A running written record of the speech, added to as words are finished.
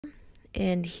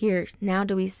And here, now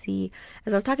do we see,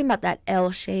 as I was talking about that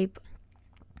L shape,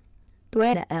 the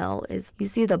way the L is, you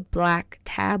see the black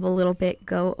tab a little bit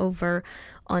go over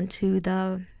onto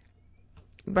the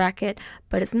bracket,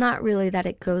 but it's not really that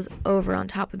it goes over on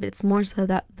top of it. It's more so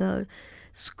that the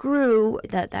screw,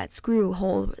 that screw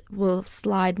hole will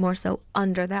slide more so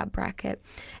under that bracket,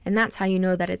 and that's how you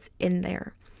know that it's in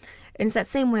there. And it's that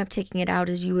same way of taking it out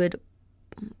as you would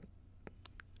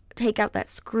take out that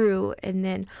screw and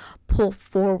then pull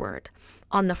forward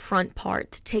on the front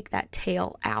part to take that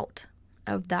tail out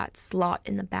of that slot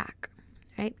in the back,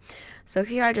 right? So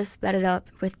here I just sped it up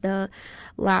with the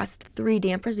last 3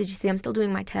 dampers, but you see I'm still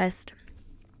doing my test.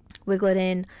 Wiggle it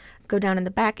in, go down in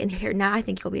the back, and here now I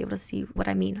think you'll be able to see what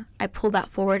I mean. I pull that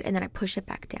forward and then I push it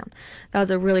back down. That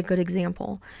was a really good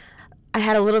example. I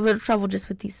had a little bit of trouble just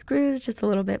with these screws, just a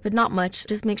little bit, but not much.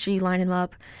 Just make sure you line them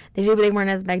up. They weren't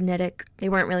as magnetic. They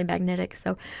weren't really magnetic,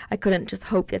 so I couldn't just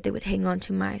hope that they would hang on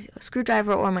to my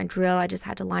screwdriver or my drill. I just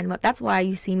had to line them up. That's why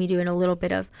you see me doing a little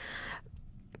bit of,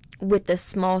 with the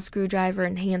small screwdriver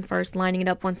and hand first, lining it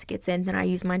up once it gets in, then I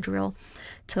use my drill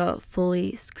to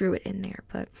fully screw it in there.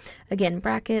 But again,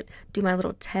 bracket, do my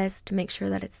little test to make sure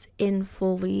that it's in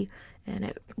fully and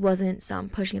it wasn't, so I'm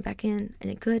pushing it back in and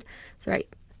it could. So right,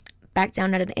 back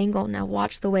down at an angle. Now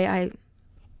watch the way I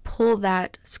pull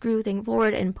that screw thing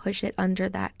forward and push it under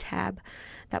that tab,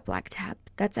 that black tab.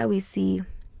 That's how we see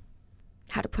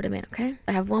how to put them in, okay?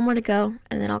 I have one more to go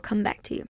and then I'll come back to you.